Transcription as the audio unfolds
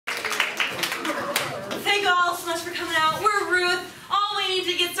passing out. We're Ruth. All we need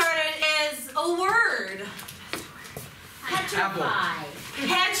to get started is a word. Petrify.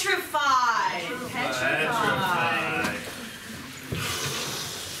 Petrify. Petrify.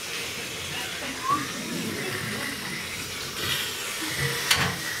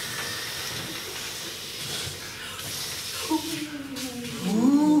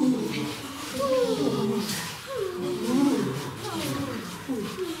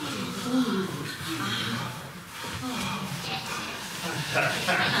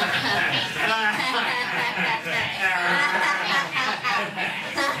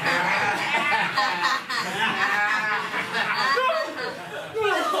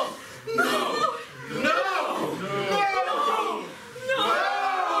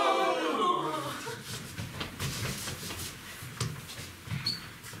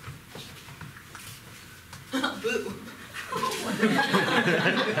 Boo. What are you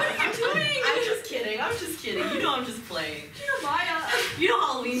doing? I'm just kidding. You know I'm just playing. Jeremiah. You know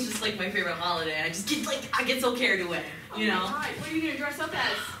Halloween's just like my favorite holiday. I get so carried away. You know? Oh my God. What are you gonna dress up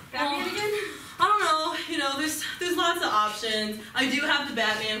as? Batman again? I don't know. You know, there's lots of options. I do have the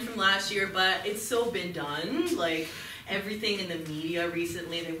Batman from last year, but it's so been done. Like everything in the media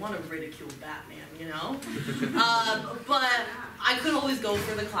recently, they want to ridicule Batman. You know? But I could always go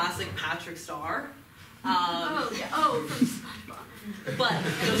for the classic Patrick Star. Oh, yeah. Oh, from SpongeBob. But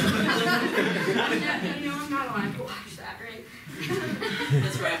no, I'm not allowed to watch that, right?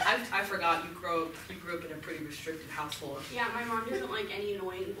 that's right. I forgot you grew up in a pretty restricted household. Yeah, my mom doesn't like any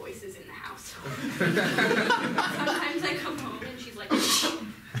annoying voices in the house. Sometimes I come home and she's like, That's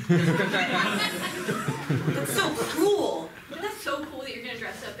so cruel. but that's so cool that you're gonna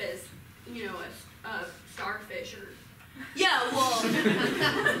dress up as, you know, a starfish or. Yeah, well,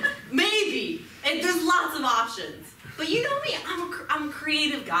 maybe. And there's lots of options. But you know me, I'm a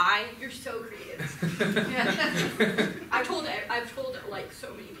creative guy. You're so creative. Yeah. I've told like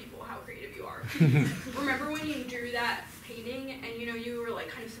so many people how creative you are. Remember when you drew that painting and you were like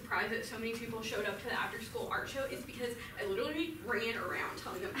kind of surprised that so many people showed up to the after school art show? It's because I literally ran around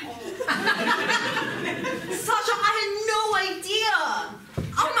telling them all. Sasha, I had no idea.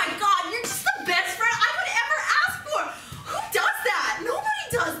 Oh my God, you're just the best friend I could ever ask for. Who does that? Nobody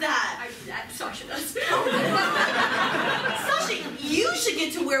does that. I do that. Sasha does. Sasha, you should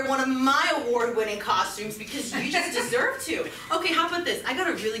get to wear one of my award-winning costumes because you just deserve to. Okay, how about this? I got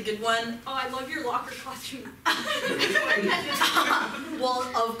a really good one. Oh, I love your locker costume. Well,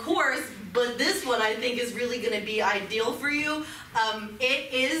 of course, but this one I think is really going to be ideal for you.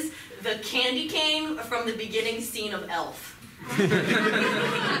 It is the candy cane from the beginning scene of Elf.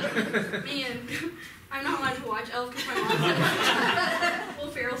 Man, I'm not allowed to watch Elf because my mom said Will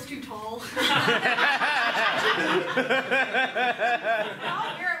Ferrell's too tall.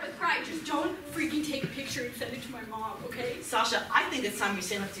 I'll wear it with pride. Just don't freaking take a picture and send it to my mom, okay? Sasha, I think it's time you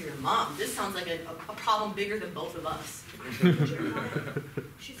stand up to your mom. This sounds like a problem bigger than both of us.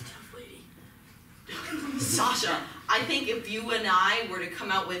 She's a tough lady. Sasha, I think if you and I were to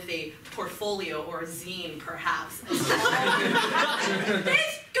come out with a portfolio or a zine, perhaps. This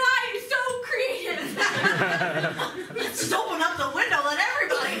guy is so creative. Let's just open up the window, let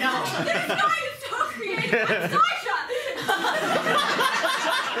everybody know. This guy is so creative. I'm Sasha.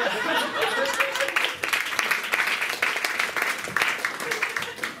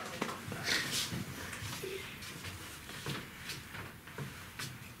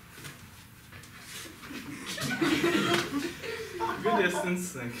 Good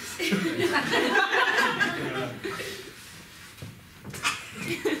distance, thanks.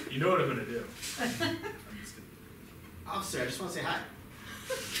 You know what I'm gonna do. I'm just gonna... Officer, I just want to say hi.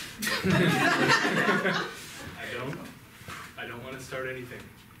 I don't want to start anything.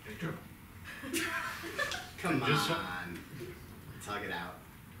 Any trouble. Come Just on. Tug it out.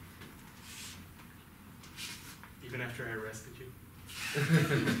 Even after I arrested you?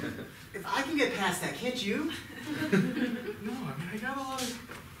 If I can get past that, can't you? No, I mean, I got a lot of...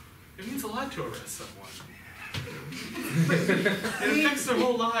 It means a lot to arrest someone. It affects their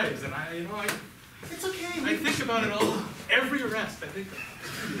whole lives, and It's okay. I think about it all. Every arrest, I think about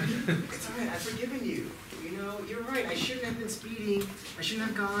it. It's all right. I've forgiven you. You know, you're right. I shouldn't have been speeding. I shouldn't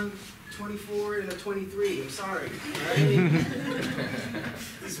have gone 24 and a 23. I'm sorry. All right?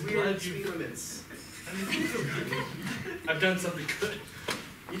 These weird speed limits. I've done something good.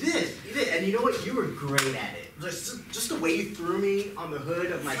 You did. And you know what? You were great at it. Just the way you threw me on the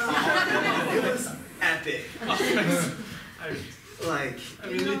hood of my car, it was epic. I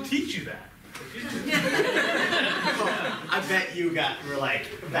mean, they teach you that. Oh, I bet you were like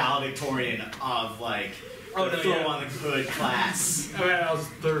valedictorian of like Oh, no, throw yeah. on the hood class. I mean, I was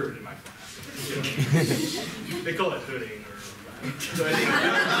third in my class. They call it hooding or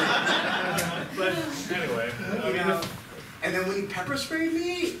but anyway. And then when he pepper sprayed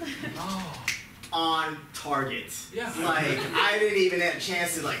me, on target. Yeah. Like, I didn't even have a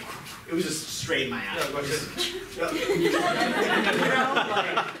chance to, like, it was just straight in my eye. You know,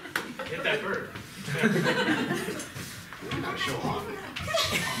 like, Hit that bird. I'm not show off.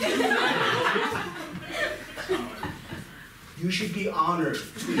 You should be honored,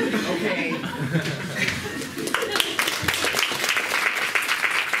 okay?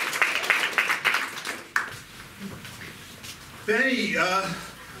 Benny, I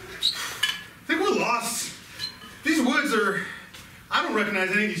think we're lost. These woods are, I don't recognize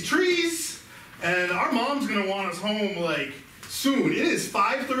any of these trees, and our mom's gonna want us home, like, soon. It is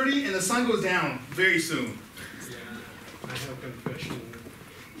 5:30 and the sun goes down very soon. Yeah, I have confession.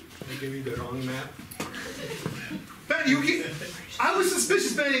 I gave you the wrong map. Benny, I was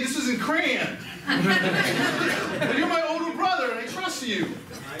suspicious, Benny, this was in Crayon. But you're my older brother, and I trust you.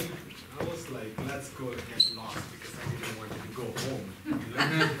 I was like, let's go and get lost because I didn't want you to go home. You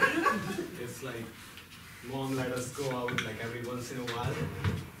know? It's like, Mom let us go out like every once in a while.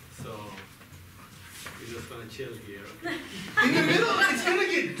 So, we're just gonna chill here. Okay? In the middle, it's gonna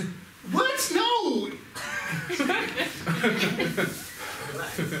get, what? No!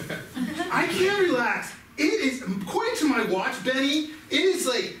 I can't relax. It is, according to my watch, Benny, it is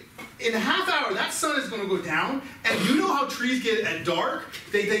like, in a half hour, that sun is going to go down, and you know how trees get at dark?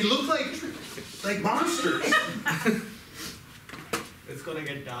 They look like monsters. It's gonna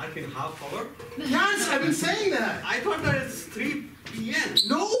get dark in half hour? Yes, I've been saying that. I thought that it's 3 p.m.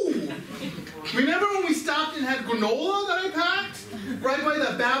 No! Remember when we stopped and had granola that I packed? Right by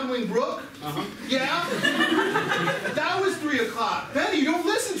that babbling brook? Uh-huh. Yeah? That was 3 o'clock. Benny, you don't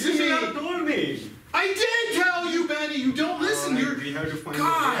listen to You should me. have told me. I did tell you, Benny. You don't listen. All right, You're. we have to find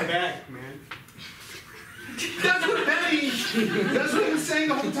God. your way back, man. That's what Benny. That's what I've been saying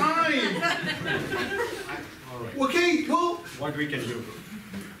the whole time. All right. Okay, well, What we can do?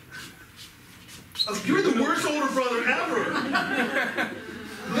 you're the worst older brother ever.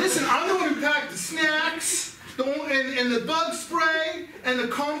 Listen, I'm the one who packed the snacks, and the bug spray, and the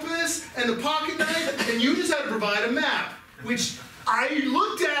compass, and the pocket knife, and you just had to provide a map, which I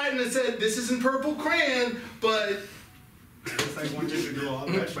looked at and I said, this isn't purple crayon, but Yes, I wanted to do all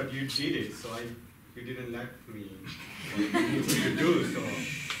that, but you did it, so you didn't let me. What you need to do, so.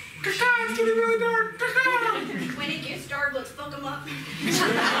 it's getting really dark. When it gets dark, let's fuck them up.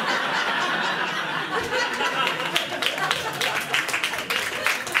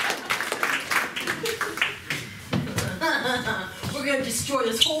 We're gonna destroy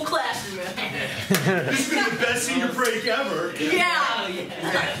this whole classroom. This has been the best senior break ever. Yeah.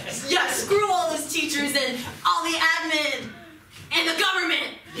 Yeah, screw all those teachers and all the admin and the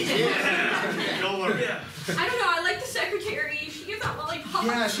government. I don't know, I like the secretary. She gives out lollipops.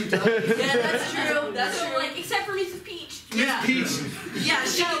 Yeah, she does. Yeah, that's true. That's So, true. like, except for Mrs. Peach. Yeah. Peach. Yeah,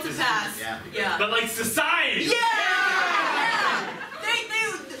 she gets a pass. Yeah. But like society. Yeah. Yeah.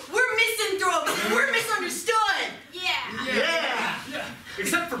 We're misanthropes. We're misunderstood. Yeah. Yeah.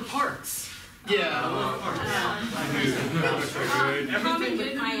 Except for parks. Yeah. Mom and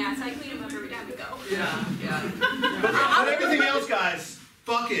good my ass. I clean them up every time we go. Yeah. But everything else, guys,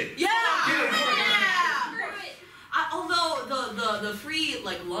 fuck it. Yeah. Yeah. Screw it. Although the free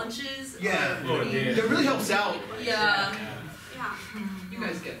like lunches. Yeah. Oh, yeah. It really helps out. Yeah. Yeah. You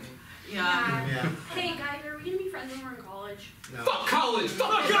guys get me. Yeah. Yeah. Hey guys, are we gonna be friends when we're in college? No. Fuck college.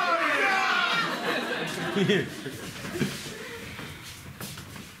 Fuck college.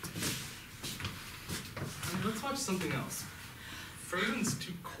 Let's watch something else. Frozen's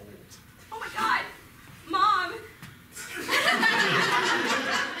too cold. Oh my god. Mom.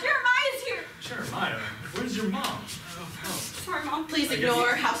 Jeremiah's here. Jeremiah, where's your mom? Sorry, Mom. Please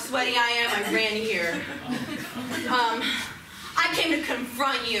ignore how sweaty I am. I ran here. I came to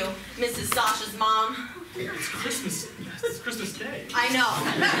confront you, Mrs. Sasha's mom. It's Christmas. It's Christmas Day. I know.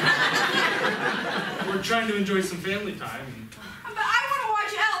 We're trying to enjoy some family time. But I want to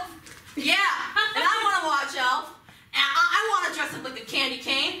watch Elf. Yeah, and I want to watch Elf. And I want to dress up like a candy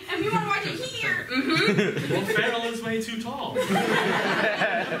cane. And we want to watch it here. Mm-hmm. Well, Farrell is way too tall. Never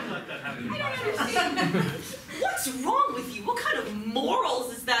let that happen. I don't understand. What's wrong with you? What kind of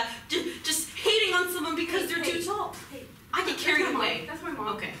morals is that? Just hating on someone because they're too tall. Hey, I get carried that's my away. mom. That's my mom.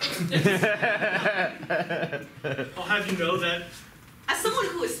 Okay. I'll have you know that As someone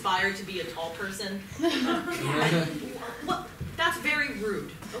who aspired to be a tall person, well, that's very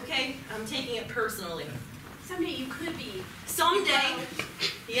rude, okay? I'm taking it personally. Someday you could be. Someday,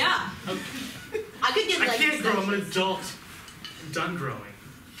 yeah. I could get I like can't grow. I'm an extensions. adult. I'm done growing.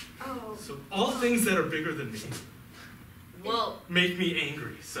 Oh. So So all things that are bigger than me Well, make me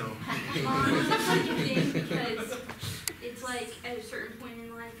angry. So That's like a thing because it's like at a certain point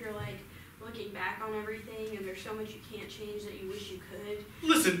in life you're like looking back on everything and there's so much you can't change that you wish you could.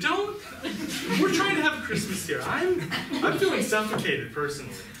 listen, don't. We're trying to have Christmas here. I'm feeling suffocated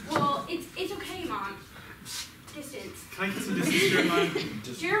personally. Well, it's okay, Mom. Distance. Can I get some distance here, Mom?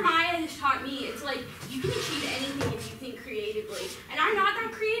 Jeremiah has taught me it's like you can achieve anything if you think creatively. And I'm not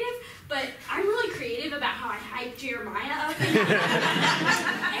that creative, but I'm really creative about how I hype Jeremiah up.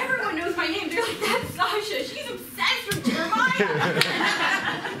 Everyone knows my name. They're like, that's Sasha. She's obsessed with Jeremiah.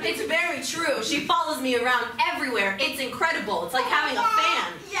 it's very true. She follows me around everywhere. It's incredible. It's like having a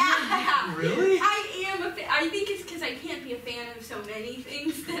fan. Yeah. Really? I am a fan. I think it's because I can't be a fan of so many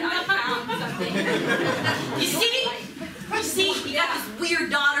things that I found something. You see, you got this weird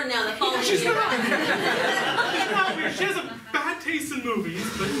daughter now that follows She's me around. not weird. She has a bad taste in movies,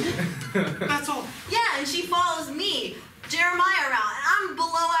 but that's all. Yeah, and she follows me, Jeremiah, around. And I'm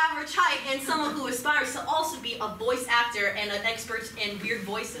below average height and someone who aspires to also be a voice actor and an expert in weird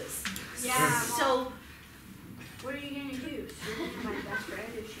voices. Yeah. Mom. So, What are you gonna do? She's my best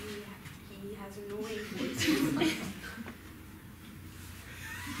friend if he has annoying voices.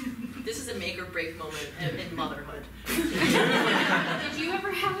 this is a make or break moment in motherhood. Did you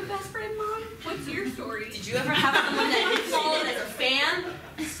ever have a best friend, Mom? What's your story? Did you ever have someone that you followed as a fan?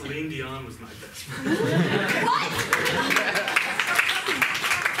 Celine Dion was my best friend.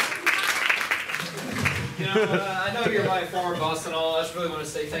 You know, I know you're my former boss and all. I just really want to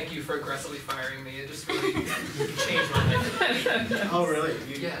say thank you for aggressively firing me. It just really changed my life. Oh, really?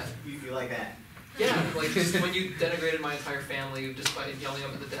 Yeah. You like that? Yeah, like just when you denigrated my entire family just by yelling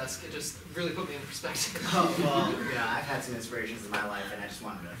up at the desk, it just really put me in perspective. Oh, well, yeah, I've had some inspirations in my life, and I just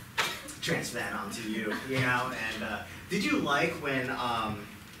wanted to transfer that onto you, you know? And did you like when I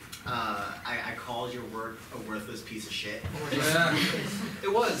called your work a worthless piece of shit? Yeah.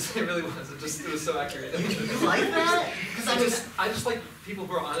 It was. It really was. It was so accurate. You like that? Because I just like people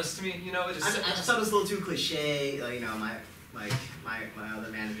who are honest to me, you know? I just thought it was a little too cliche, like, you know, my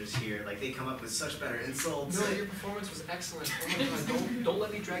other managers here, like, they come up with such better insults. No, your performance was excellent. Oh my God, don't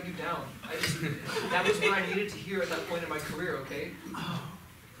let me drag you down. That was what I needed to hear at that point in my career, okay? Oh,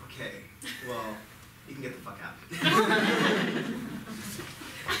 okay. Well, you can get the fuck out.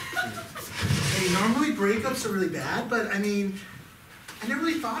 Hey, normally breakups are really bad, but I mean, I never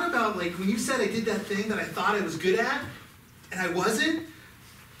really thought about, like, when you said I did that thing that I thought I was good at, and I wasn't,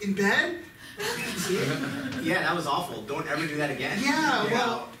 in bed. Yeah, that was awful. Don't ever do that again. Yeah, you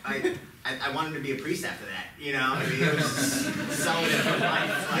well, know, I wanted to be a priest after that. You know, I mean, it was selling it for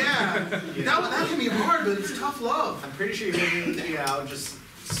life. Like, yeah, you know, that can be hard, but it's tough love. I'm pretty sure you didn't, you know, just.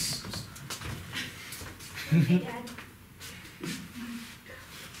 Hey, Dad.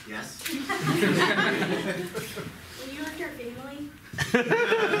 Yes. When you left our family,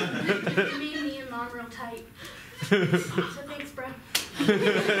 you made me and Mom real tight. So thanks, bro.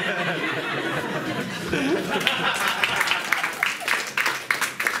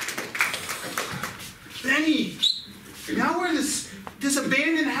 Benny, now we're in this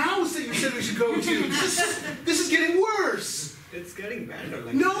abandoned house that you said we should go to. This is getting worse. It's getting better.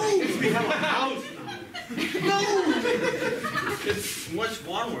 Like, No. we have a house now. No! It's much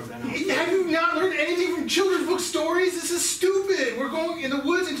warmer than outside. Have you not learned anything from children's book stories? This is stupid. We're going in the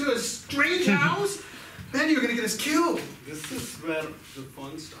woods into a strange house. Benny, you're gonna get us killed. This is where the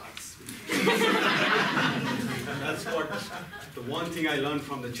fun starts. That's what the one thing I learned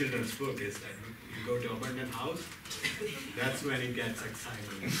from the children's book is that you go to abandoned house. That's when it gets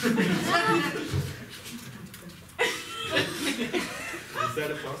exciting. Is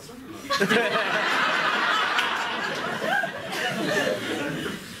that a person?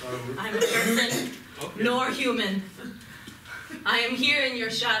 I'm a person, Okay. nor human. I am here in your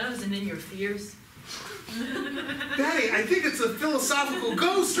shadows and in your fears. Benny, I think it's a philosophical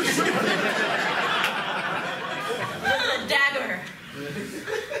ghost or something. A dagger.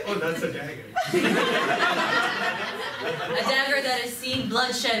 Oh, that's a dagger. A dagger that has seen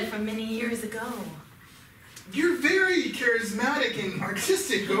bloodshed from many years ago. You're very charismatic and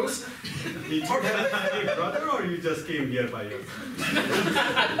artistic, Ghost. Did you have any brother, or you just came here by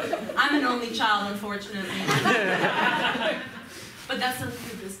yourself? I'm an only child, unfortunately. But that's none of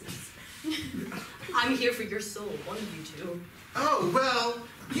your business. I'm here for your soul, one of you two. Oh, well,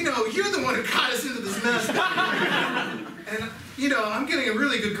 you know, you're the one who got us into this mess. And, you know, I'm getting a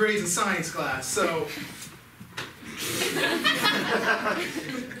really good grades in science class, so...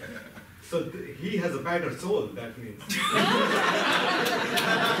 So he has a better soul, that means.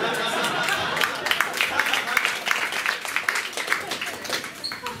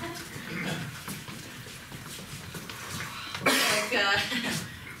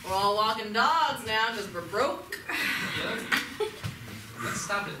 we're all walking dogs now because we're broke. Yep. Let's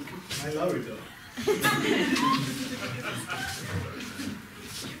stop it. I love it though.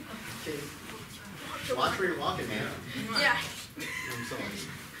 Watch where you're walking, man. Yeah. I'm sorry.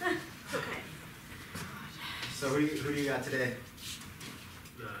 Okay. So who do you got today?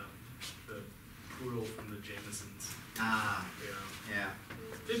 The poodle from the Jamesons. Ah, Yeah. yeah.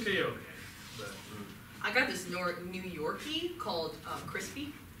 They pay okay, but I got this New Yorkie called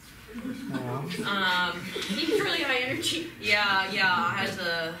Crispy. He's really high energy. Yeah, I had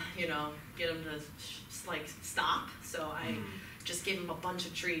to, get him to stop. So I just gave him a bunch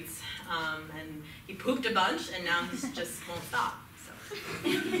of treats, and he pooped a bunch, and now he just won't stop. So.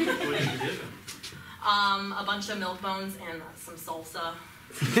 what did you give him? A bunch of milk bones and some salsa.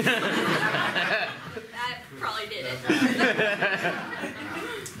 That probably did it.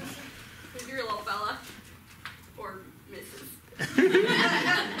 Who's your little fella? Or Mrs.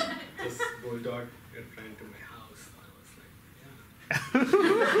 This bulldog ran to my house. I was like,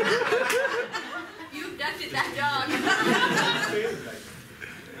 yeah. You abducted that dog.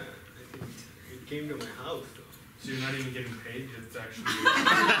 It came to my house though. So you're not even getting paid? It's actually...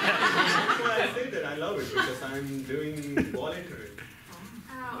 That's why I say that I love it, because I'm doing voluntary.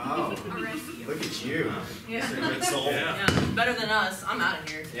 Oh, a rescue. Look at you. Yeah. You're a good soul. Yeah. Yeah, better than us. I'm out of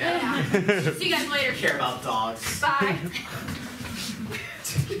here. Yeah. See you guys later. Care about dogs. Bye.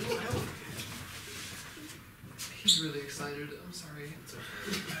 He's really excited. I'm sorry. It's okay.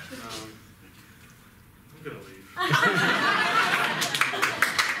 I'm gonna leave.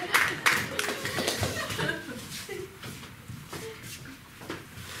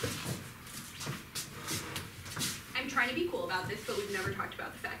 I'm trying to be cool about this, but we've never talked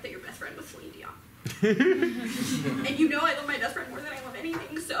about the fact that your best friend was Celine Dion. And you know I love my best friend more than I love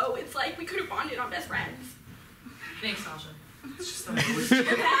anything, so it's like we could have bonded on best friends. Thanks, Sasha. It's just that I always...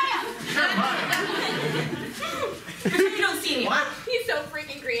 You don't see me. What? He's so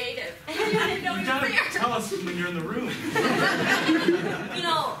freaking creative. I didn't know You he gotta was there. tell us when you're in the room.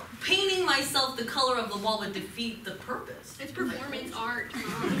 Painting myself the color of the wall would defeat the purpose. It's performance art.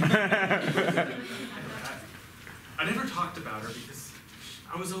 I never talked about her because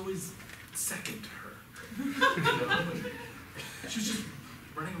I was always second to her. She was just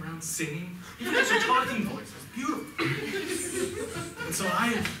running around singing. Even as her talking voice was beautiful. And so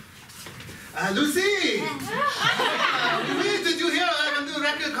Lucy! Lucy, did you hear I have a new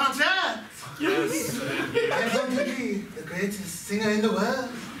record contract? yes. I'm going to be the greatest singer in the world.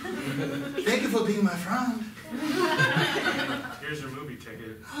 Thank you for being my friend. Here's your movie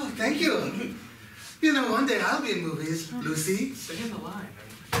ticket. Oh, thank you. One day I'll be in movies, Lucy. Stay in the line.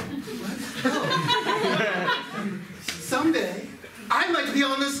 What? Oh. Someday, I'd like to be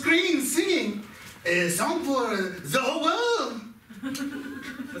on the screen singing a song for the whole world.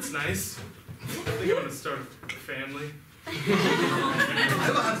 That's nice. I think I'm gonna start a family. I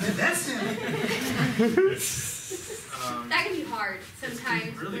will have the best in it. That can be hard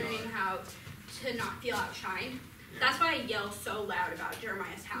sometimes, really learning how to not feel outshined. That's why I yell so loud about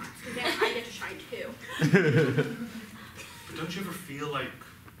Jeremiah's talents, because then I get to shine too. But don't you ever feel like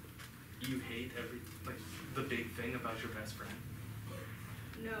you hate the big thing about your best friend?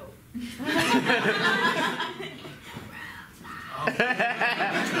 No.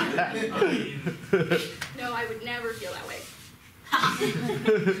 I mean, No, I would never feel that way. You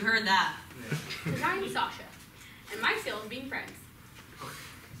heard that. yeah. Because I'm Sasha, and my skill is being friends.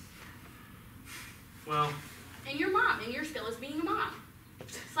 Well, And your mom, and your skill is being a mom.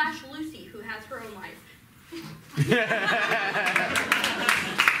 / Lucy, who has her own life.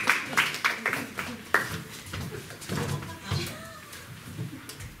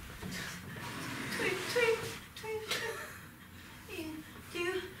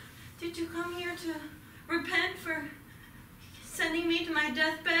 Did you come here to repent for sending me to my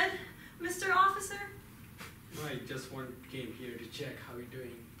deathbed, Mr. Officer? I just came here to check how you're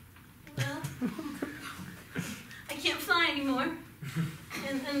doing. Well, I can't fly anymore.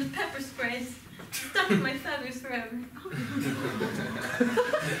 And the pepper spray's stuck in my feathers forever.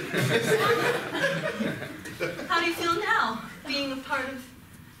 How do you feel now, being a part of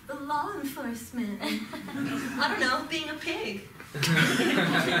the law enforcement? I don't know, being a pig.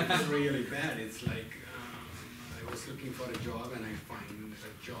 It's really bad. It's like I was looking for a job and I find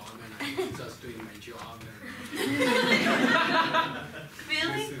a job and I'm just doing my job.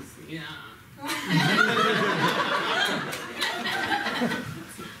 Really? This is, yeah.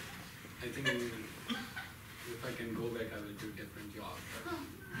 I think if I can go back, I will do a different job.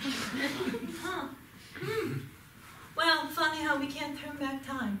 Huh. Well, funny how we can't turn back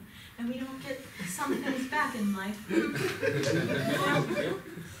time, and we don't get some things back in life.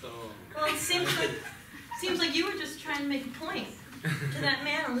 So, Well, it seems like you were just trying to make a point to that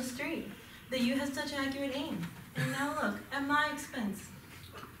man on the street that you had such accurate aim. And now look, at my expense.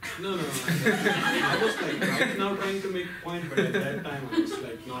 no. I was like right now trying to make a point, but at that time I was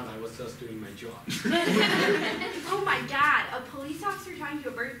like not. I was just doing my job. Oh my God, a police officer talking to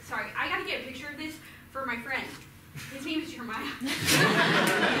a bird. Sorry, I gotta get a picture of this for my friend. His name is Jeremiah.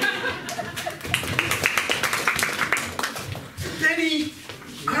 Benny,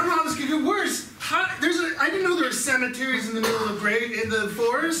 I don't know how this could get worse. I didn't know there were cemeteries in the middle of the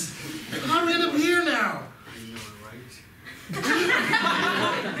forest. How do we end up here now? I know, right?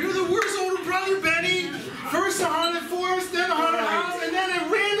 You're the worst older brother, Benny. First a haunted forest, then a haunted house, and then a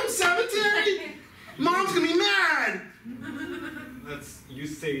random cemetery. Mom's gonna be mad. You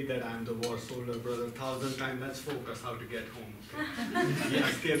say that I'm the worst older brother 1,000 times. Let's focus how to get home. Okay? Yeah,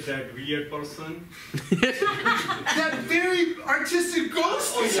 escape that weird person. That very artistic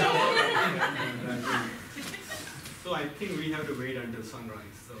ghost. So I think we have to wait until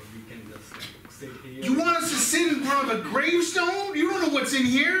sunrise, so we can just like, sit here. You want us to sit in front of a gravestone? You don't know what's in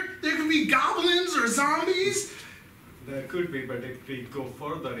here. There could be goblins or zombies. There could be, but if we go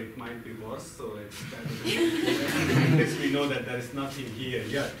further, it might be worse. So it's better. At least we know that there is nothing here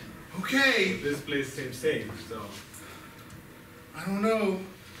yet. Okay. This place seems safe. So I don't know.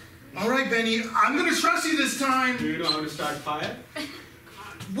 All right, Benny. I'm gonna trust you this time. do you know how to start fire?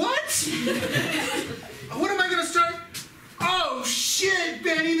 What? What am I gonna start? Oh shit,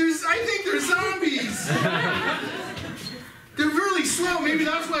 Benny! I think there's zombies. They're really slow. Maybe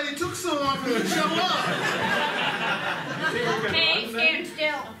that's why they took so long for them to show up. Hey, stand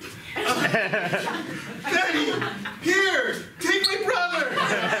still. Benny, here, take my brother.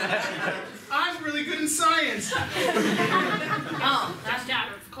 I'm really good in science. Oh, That's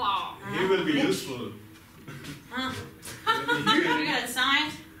Dad's claw. He will be useful. huh? You got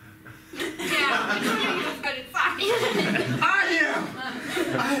signs? Yeah, he's good at science. I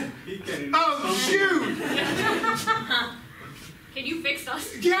am. He can. Oh shoot! Can you fix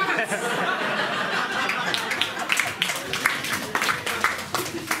us? Yes.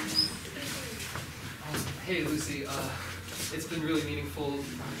 Hey Lucy, it's been really meaningful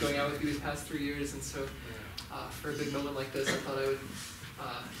going out with you these past 3 years, and so for a big moment like this, I thought I would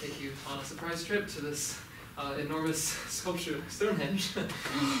take you on a surprise trip to this enormous sculpture, Stonehenge,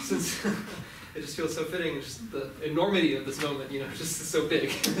 since it just feels so fitting. Just the enormity of this moment, just so big.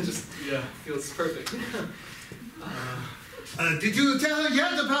 It just feels perfect. Did you tell her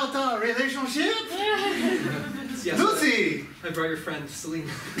yet about our relationship? Yes, Lucy! I brought your friend, Celine.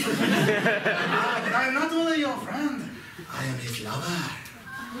 But I'm not only your friend, I am his lover.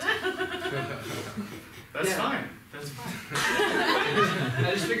 That's fine. That's fine.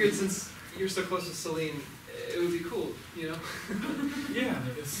 I just figured since you're so close to Celine, it would be cool, Yeah,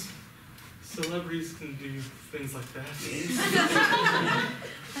 I guess celebrities can do things like that.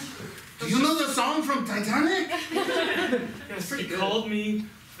 Do you know the song from Titanic? Yes, pretty he good. called me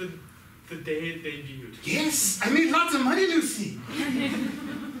the day it debuted. Yes, I made lots of money, Lucy.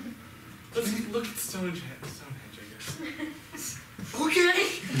 Let's look at Stonehenge, I guess. Okay.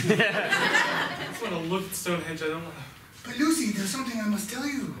 I just want to look at Stonehenge. I don't want to. But Lucy, there's something I must tell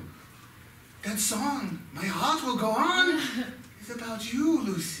you. That song, My Heart Will Go On, is about you,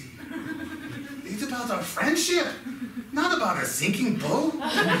 Lucy. It's about our friendship, not about a sinking boat. Wow.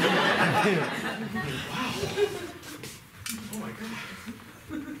 Oh my God.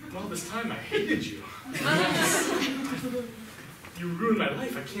 All this time I hated you. You ruined my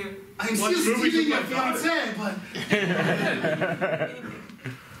life. I can't I'm watch still movies with stealing my your daughter. fiancé, but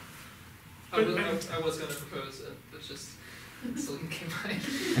I was going to propose, but just Celine came by.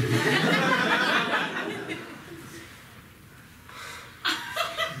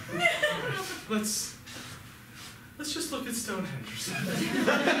 Let's just look at Stonehenge or something.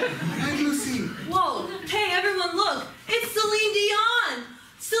 all right, Lucy. Whoa! Hey, everyone, look! It's Celine Dion!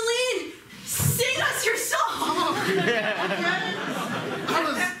 Celine, sing us your song! Okay.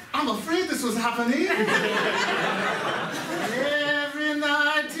 I'm afraid this was happening. Every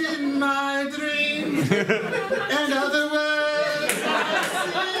night in my dreams,